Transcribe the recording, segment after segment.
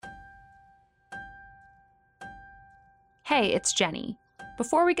Hey, it's Jenny.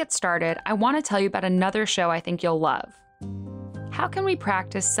 Before we get started, I want to tell you about another show I think you'll love. How can we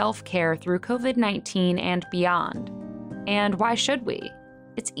practice self-care through COVID-19 and beyond? And why should we?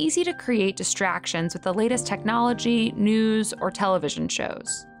 It's easy to create distractions with the latest technology, news, or television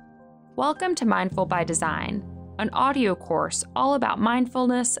shows. Welcome to Mindful by Design, an audio course all about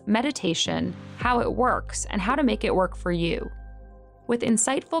mindfulness, meditation, how it works, and how to make it work for you. With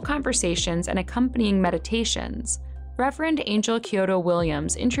insightful conversations and accompanying meditations, Reverend Angel Kyoto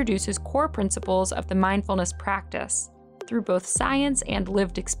Williams introduces core principles of the mindfulness practice through both science and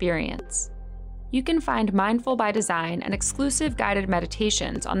lived experience. You can find Mindful by Design and exclusive guided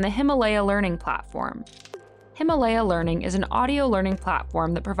meditations on the Himalaya Learning platform. Himalaya Learning is an audio learning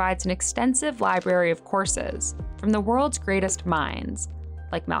platform that provides an extensive library of courses from the world's greatest minds,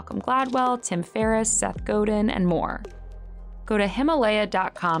 like Malcolm Gladwell, Tim Ferriss, Seth Godin, and more. Go to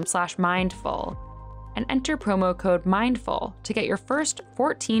himalaya.com/mindful and enter promo code MINDFUL to get your first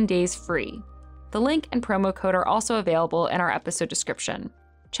 14 days free. The link and promo code are also available in our episode description.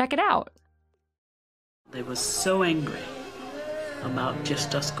 Check it out. They were so angry about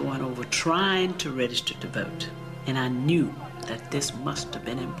just us going over trying to register to vote. And I knew that this must have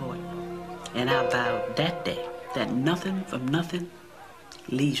been important. And I vowed that day that nothing from nothing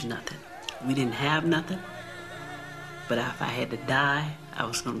leaves nothing. We didn't have nothing, but if I had to die, I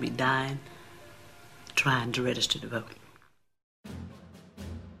was going to be dying trying to register to vote.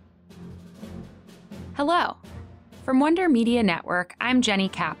 Hello. From Wonder Media Network, I'm Jenny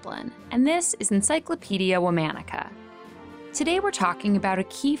Kaplan, and this is Encyclopedia Womanica. Today we're talking about a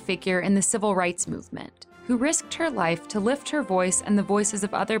key figure in the civil rights movement who risked her life to lift her voice and the voices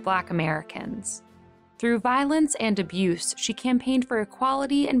of other Black Americans. Through violence and abuse, she campaigned for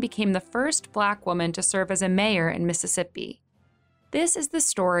equality and became the first Black woman to serve as a mayor in Mississippi. This is the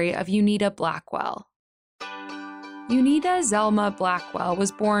story of Unita Blackwell. Unita Zelma Blackwell was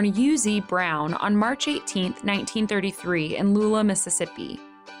born U.Z. Brown on March 18, 1933 in Lula, Mississippi.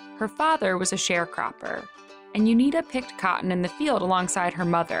 Her father was a sharecropper, and Unita picked cotton in the field alongside her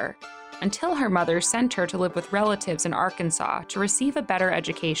mother, until her mother sent her to live with relatives in Arkansas to receive a better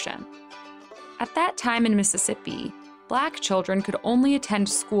education. At that time in Mississippi, Black children could only attend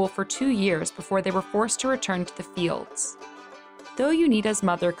school for 2 years before they were forced to return to the fields. Though Unita's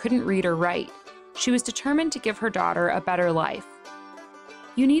mother couldn't read or write, she was determined to give her daughter a better life.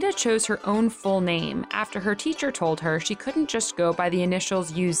 Unita chose her own full name after her teacher told her she couldn't just go by the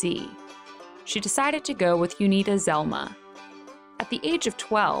initials UZ. She decided to go with Unita Zelma. At the age of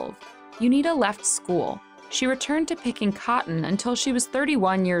 12, Unita left school. She returned to picking cotton until she was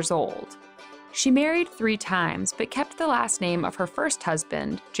 31 years old. She married 3 times, but kept the last name of her first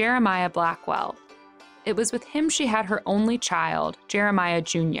husband, Jeremiah Blackwell. It was with him she had her only child, Jeremiah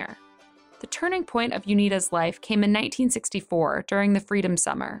Jr. The turning point of Unita's life came in 1964 during the Freedom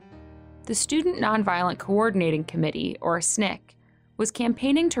Summer. The Student Nonviolent Coordinating Committee, or SNCC, was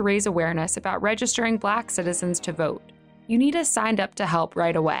campaigning to raise awareness about registering Black citizens to vote. Unita signed up to help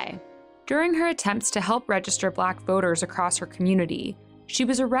right away. During her attempts to help register Black voters across her community, she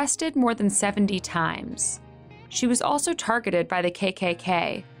was arrested more than 70 times. She was also targeted by the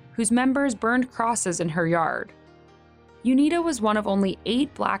KKK, whose members burned crosses in her yard. Unita was one of only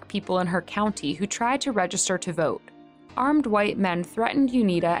 8 Black people in her county who tried to register to vote. Armed white men threatened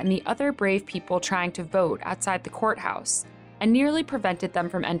Unita and the other brave people trying to vote outside the courthouse and nearly prevented them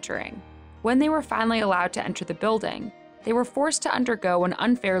from entering. When they were finally allowed to enter the building, they were forced to undergo an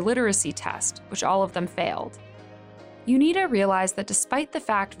unfair literacy test, which all of them failed. Unita realized that despite the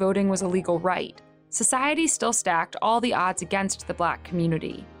fact voting was a legal right, society still stacked all the odds against the Black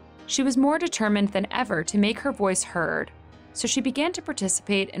community. She was more determined than ever to make her voice heard, so she began to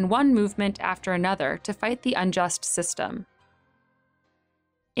participate in one movement after another to fight the unjust system.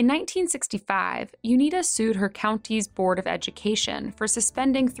 In 1965, Unita sued her county's Board of Education for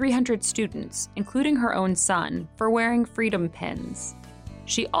suspending 300 students, including her own son, for wearing freedom pins.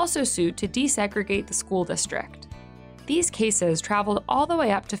 She also sued to desegregate the school district. These cases traveled all the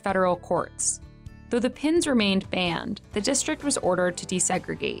way up to federal courts. Though the pins remained banned, the district was ordered to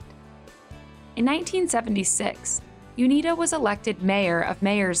desegregate. In 1976, Unita was elected mayor of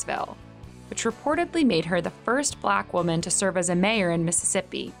Mayorsville, which reportedly made her the first Black woman to serve as a mayor in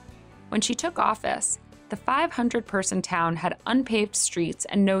Mississippi. When she took office, the 500-person town had unpaved streets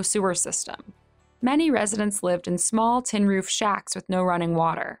and no sewer system. Many residents lived in small tin-roof shacks with no running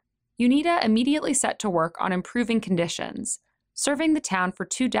water. Unita immediately set to work on improving conditions, serving the town for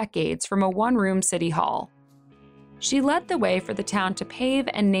 2 decades from a one-room city hall. She led the way for the town to pave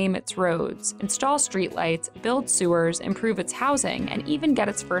and name its roads, install streetlights, build sewers, improve its housing, and even get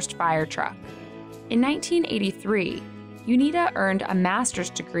its first fire truck. In 1983, Unita earned a master's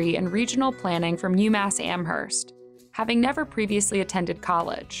degree in regional planning from UMass Amherst, having never previously attended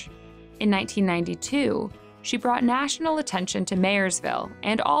college. In 1992, she brought national attention to Mayersville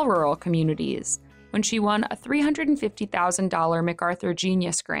and all rural communities when she won a $350,000 MacArthur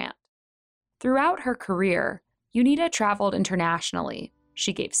Genius Grant. Throughout her career, Unita traveled internationally.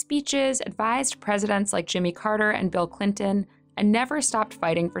 She gave speeches, advised presidents like Jimmy Carter and Bill Clinton, and never stopped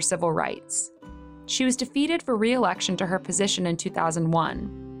fighting for civil rights. She was defeated for re-election to her position in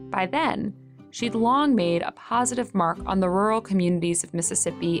 2001. By then, she'd long made a positive mark on the rural communities of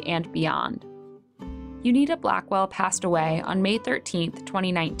Mississippi and beyond. Unita Blackwell passed away on May 13,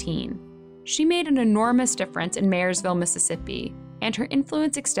 2019. She made an enormous difference in Mayersville, Mississippi, and her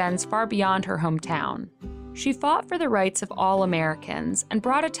influence extends far beyond her hometown. She fought for the rights of all Americans and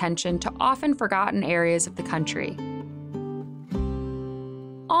brought attention to often forgotten areas of the country.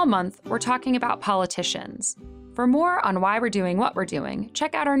 All month, we're talking about politicians. For more on why we're doing what we're doing,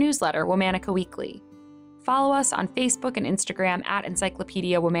 check out our newsletter, Womanica Weekly. Follow us on Facebook and Instagram at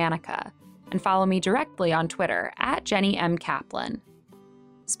Encyclopedia Womanica, and follow me directly on Twitter at Jenny M. Kaplan.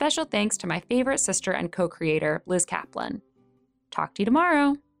 Special thanks to my favorite sister and co-creator, Liz Kaplan. Talk to you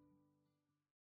tomorrow.